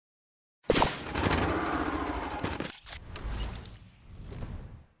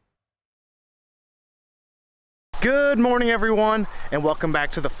Good morning everyone, and welcome back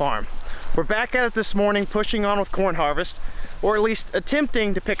to the farm. We're back at it this morning, pushing on with corn harvest, or at least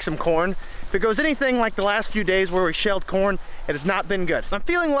attempting to pick some corn. If it goes anything like the last few days where we shelled corn, it has not been good. I'm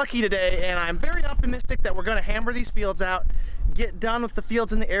feeling lucky today, and I'm very optimistic that we're going to hammer these fields out, get done with the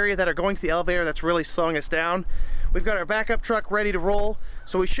fields in the area that are going to the elevator that's really slowing us down. We've got our backup truck ready to roll,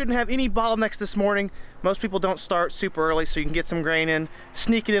 so we shouldn't have any bottlenecks this morning. Most people don't start super early, so you can get some grain in,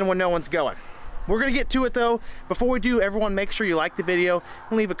 sneak it in when no one's going. We're gonna get to it though. Before we do, everyone make sure you like the video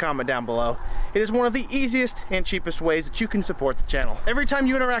and leave a comment down below. It is one of the easiest and cheapest ways that you can support the channel. Every time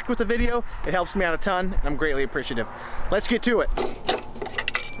you interact with the video, it helps me out a ton, and I'm greatly appreciative. Let's get to it.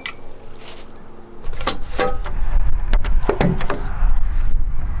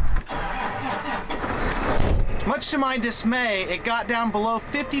 Much to my dismay, it got down below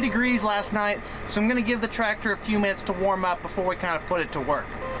 50 degrees last night, so I'm gonna give the tractor a few minutes to warm up before we kind of put it to work.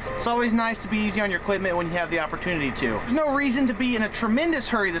 It's always nice to be easy on your equipment when you have the opportunity to. There's no reason to be in a tremendous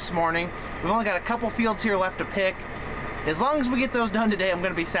hurry this morning. We've only got a couple fields here left to pick. As long as we get those done today, I'm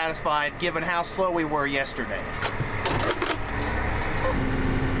gonna be satisfied given how slow we were yesterday.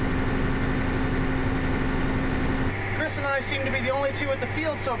 Chris and I seem to be the only two at the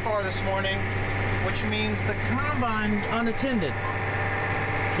field so far this morning, which means the combine is unattended.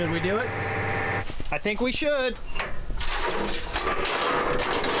 Should we do it? I think we should.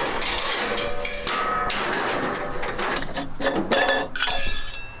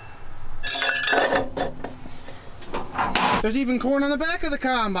 There's even corn on the back of the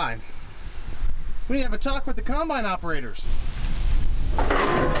combine. We need to have a talk with the combine operators.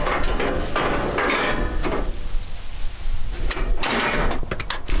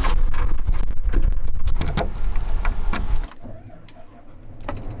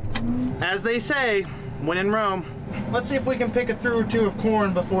 As they say, when in Rome. Let's see if we can pick a through or two of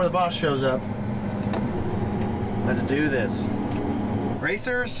corn before the boss shows up. Let's do this.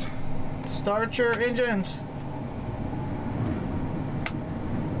 Racers, start your engines.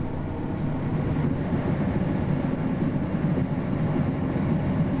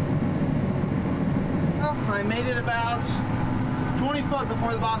 Well, I made it about 20 foot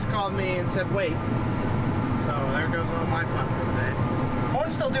before the boss called me and said wait. So there goes all my fun for the day.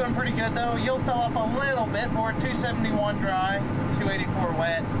 Corn's still doing pretty good though. Yield fell off a little bit. We're at 271 dry, 284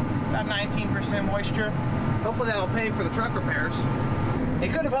 wet, about 19% moisture. Hopefully that'll pay for the truck repairs. He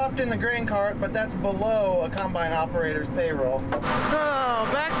could have hopped in the grain cart, but that's below a combine operator's payroll. Oh,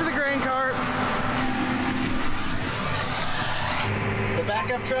 back to the grain cart. The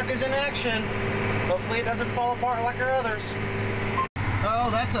backup truck is in action. Hopefully it doesn't fall apart like our others. Oh,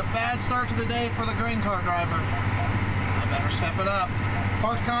 that's a bad start to the day for the grain cart driver. I better step it up.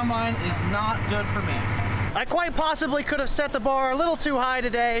 Parked combine is not good for me. I quite possibly could have set the bar a little too high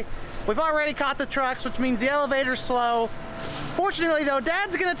today. We've already caught the trucks, which means the elevator's slow. Fortunately though,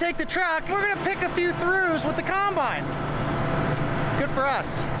 Dad's gonna take the truck. We're gonna pick a few throughs with the combine. Good for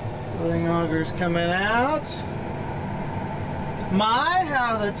us. Wing augers coming out. My,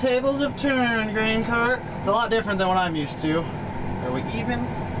 how the tables have turned, grain cart. It's a lot different than what I'm used to. Are we even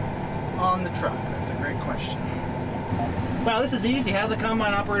on the truck? That's a great question. Wow, this is easy. How do the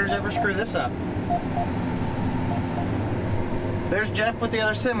combine operators ever screw this up? There's Jeff with the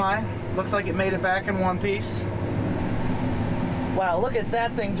other semi. Looks like it made it back in one piece. Wow, look at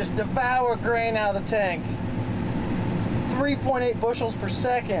that thing just devour grain out of the tank. 3.8 bushels per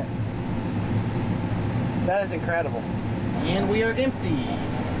second. That is incredible. And we are empty.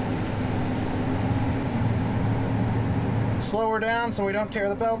 Slow her down so we don't tear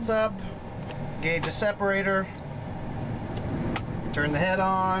the belts up. Gauge the separator. Turn the head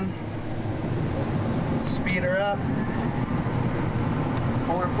on. Speed her up.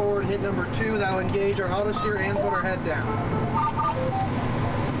 Pull her forward, hit number 2. That'll engage our auto steer and put her head down.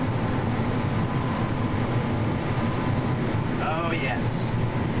 Oh yes,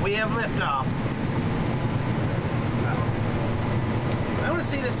 we have liftoff. I want to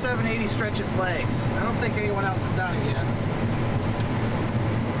see this 780 stretch its legs. I don't think anyone else has done it yet.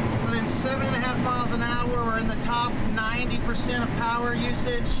 We're in 7.5 miles an hour. We're in the top 90% of power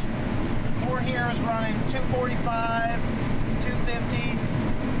usage. Corn here is running 245, 250,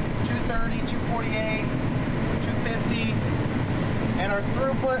 230, 248, 250. And our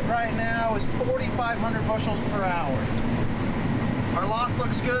throughput right now is 4,500 bushels per hour. Our loss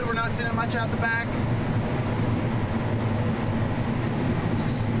looks good. We're not sending much out the back.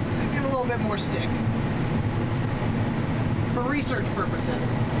 Just give a little bit more stick for research purposes.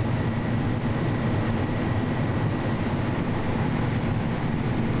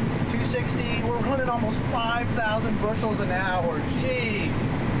 260. We're running almost 5,000 bushels an hour. Jeez.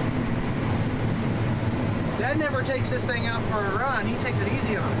 Dad never takes this thing out for a run. He takes it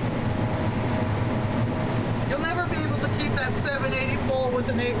easy on it. You'll never be able to keep that 780 full with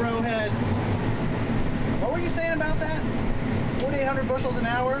an 8-row head. What were you saying about that? 4,800 bushels an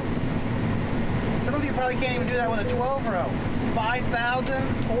hour? Some of you probably can't even do that with a 12-row. 5,000,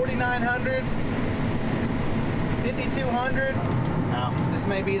 4,900, 5,200. Now, this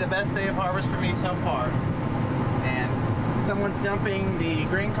may be the best day of harvest for me so far. And someone's dumping the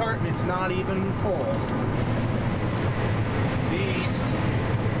grain cart and it's not even full. Beast.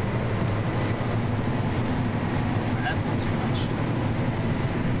 That's not too much.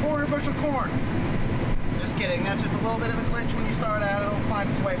 400 bushel corn. Just kidding, that's just a little bit of a glitch when you start out. It'll find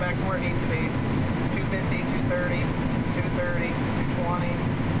its way back to where it needs to be. 250, 230, 230,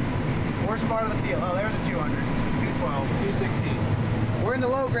 220. Worst part of the field. Oh, there's a 200, 212, 216. We're in the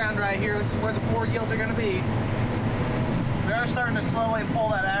low ground right here. This is where the poor yields are going to be. We are starting to slowly pull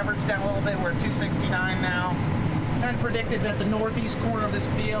that average down a little bit. We're at 269 now. Kind of predicted that the northeast corner of this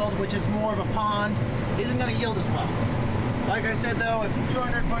field, which is more of a pond, isn't going to yield as well. Like I said though, if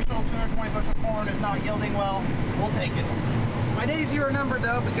 200 bushel, 220 bushel corn is not yielding well, we'll take it. My days here are numbered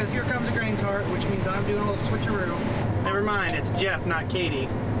though, because here comes a grain cart, which means I'm doing a little switcheroo. Never mind, it's Jeff, not Katie.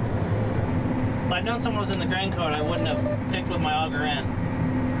 If I'd known someone was in the grain cart, I wouldn't have picked with my auger in.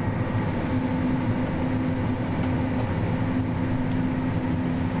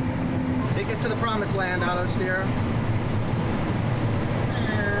 It gets to the promised land, auto steer.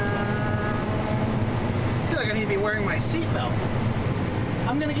 I feel like I need to be wearing my seatbelt.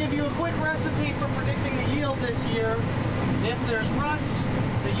 I'm going to give you a quick recipe for predicting the yield this year. If there's ruts,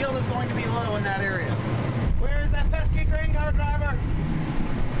 the yield is going to be low in that area. Where is that pesky grain cart driver?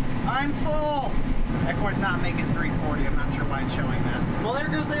 I'm full. That car's not making 340. I'm not sure why it's showing that. Well, there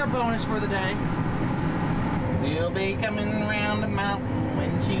goes their bonus for the day. We'll be coming around the mountain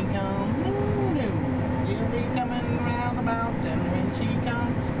when she comes. You'll be coming around the mountain when she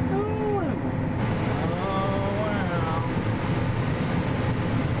comes.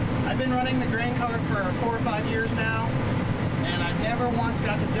 I've been running the grain cart for 4 or 5 years now, and I've never once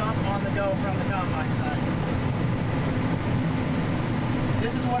got to dump on the go from the combine side.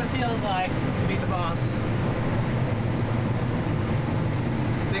 This is what it feels like to be the boss.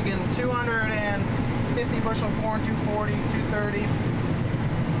 Digging 250 bushel corn, 240, 230,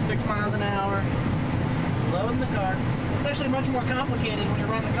 6 miles an hour, loading the cart. It's actually much more complicated when you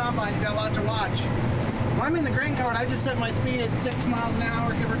run the combine. You've got a lot to watch. When I'm in the grain cart, I just set my speed at 6 miles an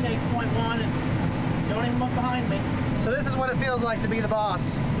hour, give or take 0.1, and don't even look behind me. So this is what it feels like to be the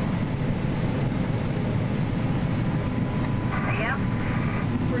boss. Yep.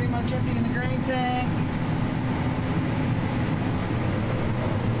 Pretty much emptying the grain tank.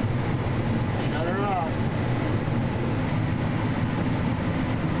 Shut her off.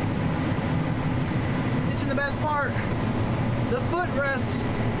 It's the best part. The footrest.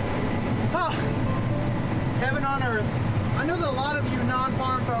 Oh. Heaven on earth. I know that a lot of you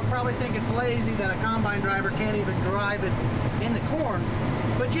non-farm folk probably think it's lazy that a combine driver can't even drive it in the corn,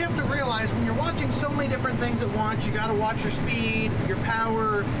 but you have to realize when you're watching so many different things at once, you got to watch your speed, your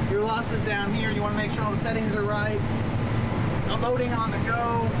power, your losses down here. You want to make sure all the settings are right. Unloading on the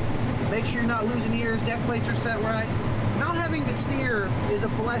go. Make sure you're not losing ears. Deck plates are set right. Not having to steer is a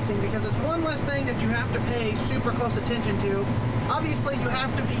blessing because it's one less thing that you have to pay super close attention to. Obviously, you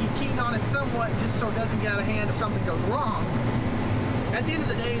have to be keen on it somewhat just so it doesn't get out of hand if something goes wrong. At the end of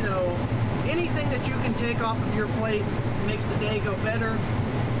the day, though, anything that you can take off of your plate makes the day go better,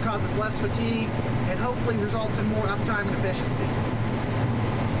 causes less fatigue, and hopefully results in more uptime and efficiency.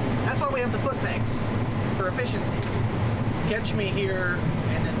 That's why we have the foot pegs, for efficiency. Catch me here,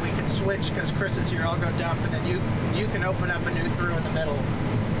 and then we can switch because Chris is here. I'll go dump, and then you can open up a new through in the middle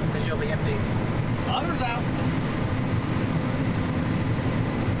because you'll be empty. Auger's out.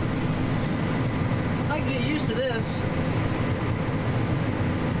 I can get used to this.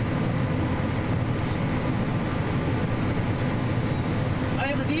 I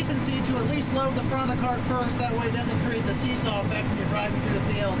have the decency to at least load the front of the cart first, that way it doesn't create the seesaw effect when you're driving through the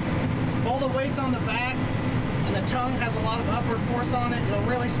field. If all the weight's on the back and the tongue has a lot of upward force on it, it'll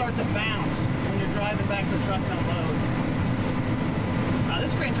really start to bounce when you're driving back the truck to unload.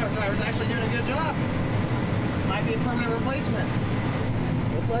 This grain cart driver's actually doing a good job. Might be a permanent replacement.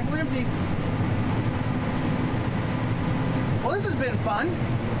 Looks like we're empty. Well, this has been fun.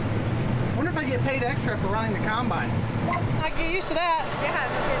 Wonder if I get paid extra for running the combine. I can get used to that.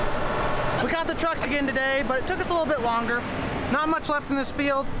 Yeah. We caught the trucks again today, but it took us a little bit longer. Not much left in this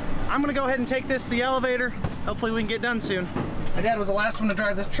field. I'm gonna go ahead and take this to the elevator, hopefully we can get done soon. My dad was the last one to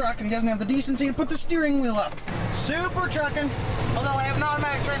drive this truck, and he doesn't have the decency to put the steering wheel up. Super trucking, although I have an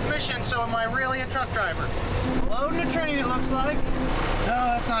automatic transmission, so am I really a truck driver? Loading a train, it looks like.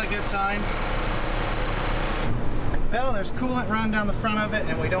 Oh, that's not a good sign. Well, there's coolant running down the front of it,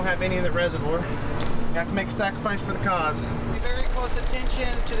 and we don't have any in the reservoir. We have to make a sacrifice for the cause. Pay very close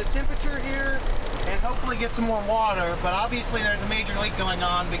attention to the temperature here, and hopefully get some more water, but obviously there's a major leak going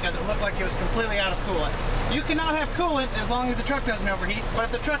on because it looked like it was completely out of coolant. You cannot have coolant as long as the truck doesn't overheat, but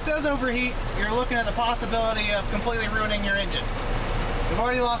if the truck does overheat, you're looking at the possibility of completely ruining your engine. We've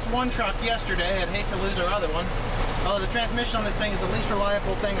already lost one truck yesterday. I'd hate to lose our other one. Although the transmission on this thing is the least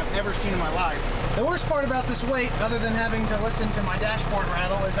reliable thing I've ever seen in my life. The worst part about this wait, other than having to listen to my dashboard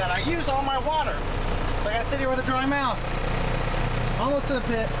rattle, is that I used all my water. So I gotta sit here with a dry mouth. Almost to the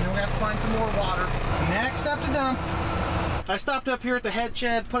pit, and we're gonna have to find some more water. Next up to dump. I stopped up here at the head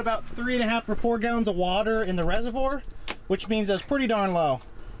shed, put about 3.5 or 4 gallons of water in the reservoir, which means that's pretty darn low.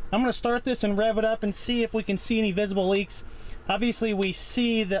 I'm gonna start this and rev it up and see if we can see any visible leaks. Obviously we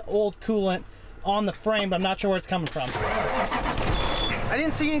see the old coolant on the frame, but I'm not sure where it's coming from. I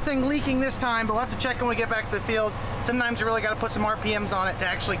didn't see anything leaking this time, but we'll have to check when we get back to the field. Sometimes you really gotta put some RPMs on it to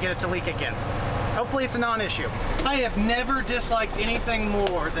actually get it to leak again. Hopefully it's a non-issue. I have never disliked anything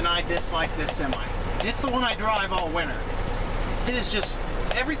more than I dislike this semi. It's the one I drive all winter. It is just,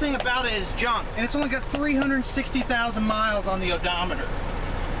 everything about it is junk. And it's only got 360,000 miles on the odometer.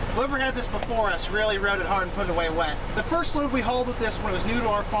 Whoever had this before us really rode it hard and put it away wet. The first load we hauled with this when it was new to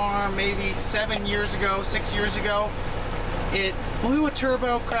our farm, maybe 7 years ago, 6 years ago, it blew a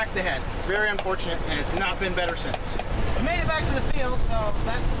turbo, cracked the head. Very unfortunate, and it's not been better since. We made it back to the field, so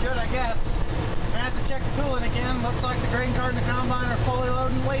that's good, I guess. We're gonna have to check the coolant again. Looks like the grain cart and the combine are fully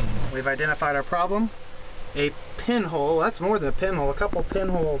loaded and waiting. We've identified our problem. A pinhole, that's more than a pinhole, a couple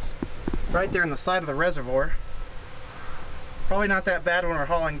pinholes right there in the side of the reservoir. Probably not that bad when we're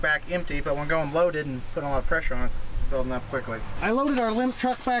hauling back empty, but when going loaded and putting a lot of pressure on it, it's building up quickly. I loaded our limp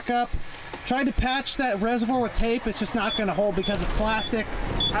truck back up, tried to patch that reservoir with tape. It's just not gonna hold because it's plastic.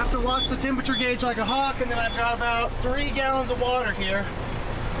 I have to watch the temperature gauge like a hawk, and then I've got about 3 gallons of water here.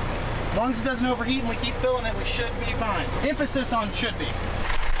 As long as it doesn't overheat and we keep filling it, we should be fine. Emphasis on should be.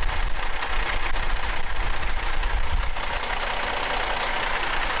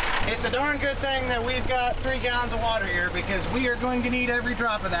 It's a darn good thing that we've got 3 gallons of water here, because we are going to need every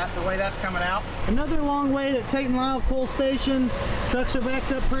drop of that the way that's coming out. Another long wait at Tate and Lyle Coal Station. Trucks are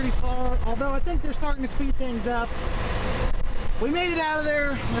backed up pretty far, although I think they're starting to speed things up. We made it out of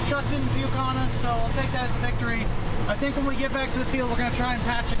there. The truck didn't puke on us, so I'll take that as a victory. I think when we get back to the field, we're going to try and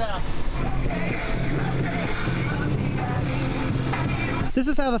patch it up. This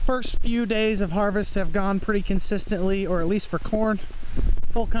is how the first few days of harvest have gone pretty consistently, or at least for corn.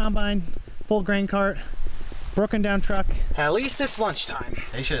 Full combine, full grain cart, broken down truck. At least it's lunchtime.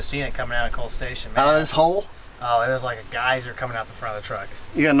 You should have seen it coming out of Coal Station, man. Out of this hole? Oh, it was like a geyser coming out the front of the truck.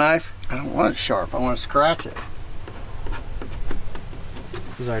 You got a knife? I don't want it sharp. I want to scratch it.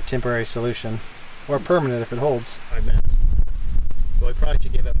 This is our temporary solution, or permanent if it holds. 5 minutes. But we probably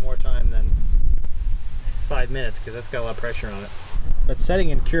should give it more time than 5 minutes, because that's got a lot of pressure on it. But setting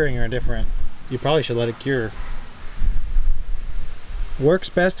and curing are different. You probably should let it cure. Works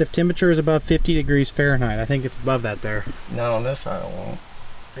best if temperature is above 50 degrees Fahrenheit. I think it's above that there. No, on this side it won't.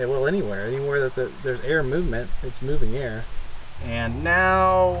 Yeah, well, anywhere that there's air movement, it's moving air. And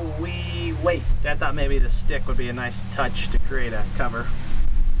now we wait. I thought maybe the stick would be a nice touch to create a cover.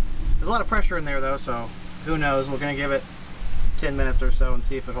 There's a lot of pressure in there though, so who knows. We're gonna give it 10 minutes or so and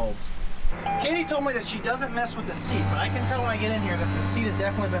see if it holds. Katie told me that she doesn't mess with the seat, but I can tell when I get in here that the seat has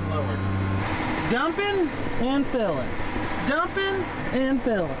definitely been lowered. Dumping and filling. Dumping and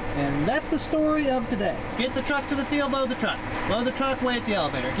filling. And that's the story of today. Get the truck to the field, load the truck. Load the truck, wait at the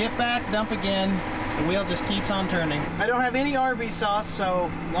elevator. Get back, dump again. The wheel just keeps on turning. I don't have any Arby's sauce, so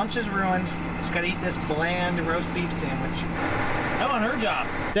lunch is ruined. Just gotta eat this bland roast beef sandwich. That wasn't her job.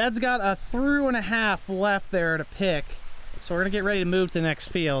 Dad's got a through and a half left there to pick, so we're gonna get ready to move to the next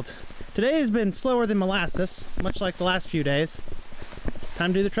field. Today has been slower than molasses, much like the last few days.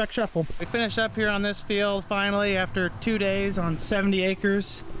 Time to do the truck shuffle. We finished up here on this field finally after 2 days on 70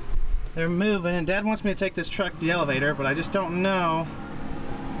 acres. They're moving, and Dad wants me to take this truck to the elevator, but I just don't know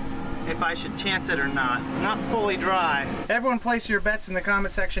if I should chance it or not. Not fully dry. Everyone place your bets in the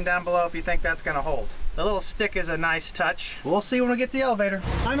comment section down below if you think that's gonna hold. The little stick is a nice touch. We'll see when we get to the elevator.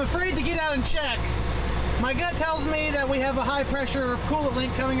 I'm afraid to get out and check. My gut tells me that we have a high pressure coolant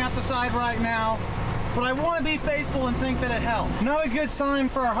leak coming out the side right now, but I want to be faithful and think that it helped. Not a good sign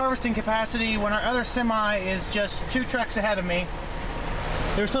for our harvesting capacity when our other semi is just 2 trucks ahead of me.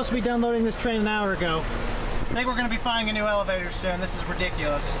 They were supposed to be done loading this train an hour ago. I think we're going to be finding a new elevator soon. This is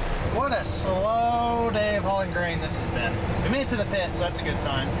ridiculous. What a slow day of hauling grain this has been. We made it to the pit, so that's a good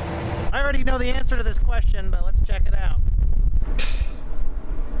sign. I already know the answer to this question, but let's check it out.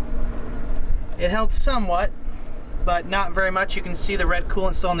 It held somewhat, but not very much. You can see the red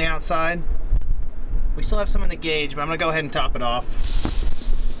coolant still on the outside. We still have some in the gauge, but I'm going to go ahead and top it off.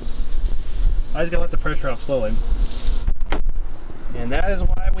 I just got to let the pressure off slowly. And that is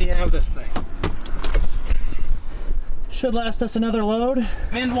why we have this thing. Should last us another load.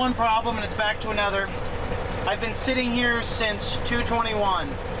 Mend one problem and it's back to another. I've been sitting here since 2:21,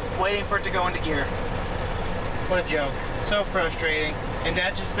 waiting for it to go into gear. What a joke. So frustrating. And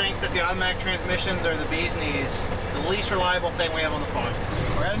Dad just thinks that the automatic transmissions are the bee's knees. The least reliable thing we have on the farm.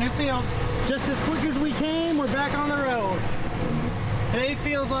 We're at a new field. Just as quick as we came, we're back on the road. Today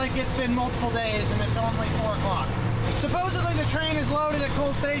feels like it's been multiple days and it's only 4 o'clock. Supposedly the train is loaded at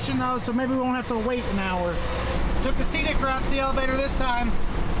Coal Station though, so maybe we won't have to wait an hour. Took the scenic route to the elevator this time.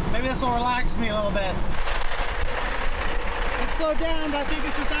 Maybe this will relax me a little bit. It slowed down, but I think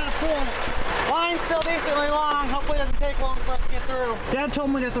it's just out of coolant. Line's still decently long. Hopefully it doesn't take long for us to get through. Dad told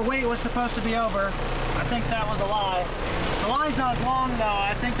me that the wait was supposed to be over. I think that was a lie. The line's not as long though.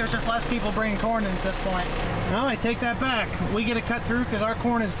 I think there's just less people bringing corn in at this point. No, I take that back. We get a cut through because our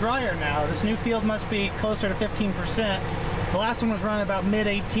corn is drier now. This new field must be closer to 15%. The last one was running about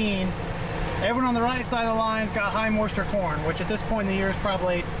mid-18. Everyone on the right side of the line's got high moisture corn, which at this point in the year is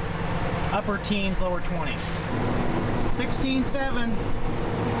probably upper teens, lower 20s. 16.7.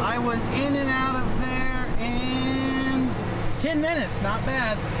 I was in and out of there in 10 minutes, not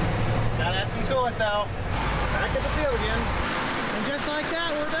bad. Gotta add some coolant though. Back at the field again. And just like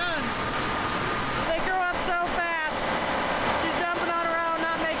that, we're done. They grew up so fast. She's jumping on her own,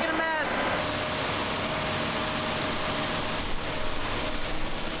 not making a mess.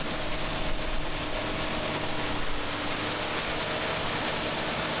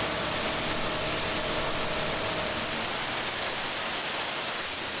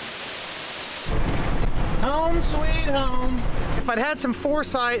 Home sweet home. If I'd had some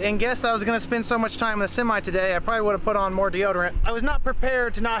foresight and guessed that I was going to spend so much time in the semi today, I probably would have put on more deodorant. I was not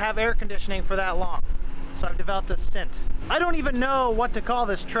prepared to not have air conditioning for that long, so I've developed a scent. I don't even know what to call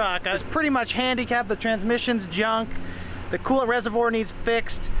this truck. I was pretty much handicapped. The transmission's junk. The coolant reservoir needs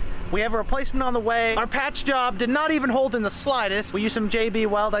fixed. We have a replacement on the way. Our patch job did not even hold in the slightest. We used some JB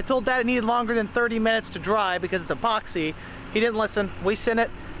weld. I told Dad it needed longer than 30 minutes to dry because it's epoxy. He didn't listen. We sent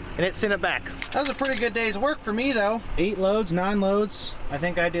it, and it sent it back. That was a pretty good day's work for me though. 8 loads, 9 loads. I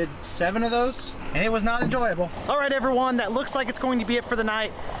think I did 7 of those, and it was not enjoyable. All right, everyone, that looks like it's going to be it for the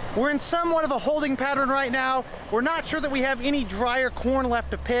night. We're in somewhat of a holding pattern right now. We're not sure that we have any drier corn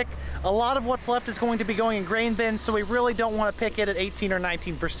left to pick. A lot of what's left is going to be going in grain bins, so we really don't want to pick it at 18 or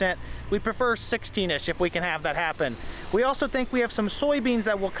 19%. We prefer 16-ish if we can have that happen. We also think we have some soybeans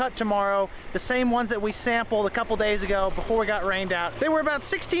that we'll cut tomorrow, the same ones that we sampled a couple days ago before we got rained out. They were about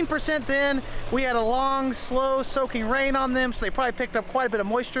 16% then. We had a long, slow soaking rain on them, so they probably picked up quite a bit of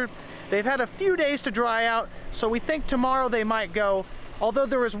moisture. They've had a few days to dry out, so we think tomorrow they might go. Although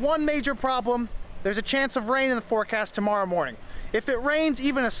there is one major problem, there's a chance of rain in the forecast tomorrow morning. If it rains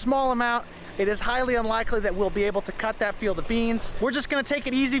even a small amount, it is highly unlikely that we'll be able to cut that field of beans. We're just gonna take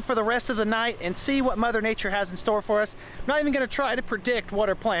it easy for the rest of the night and see what Mother Nature has in store for us. I'm not even gonna try to predict what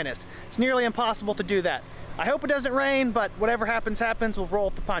her plan is. It's nearly impossible to do that. I hope it doesn't rain, but whatever happens, happens. We'll roll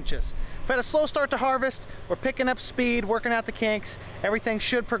with the punches. We've had a slow start to harvest. We're picking up speed, working out the kinks. Everything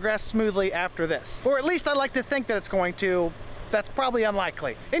should progress smoothly after this. Or at least I'd like to think that it's going to. That's probably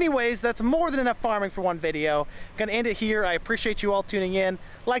unlikely. Anyways, that's more than enough farming for one video. Gonna end it here. I appreciate you all tuning in.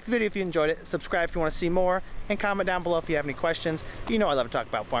 Like the video if you enjoyed it. Subscribe if you want to see more. And comment down below if you have any questions. You know I love to talk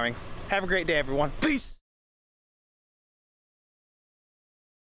about farming. Have a great day, everyone. Peace!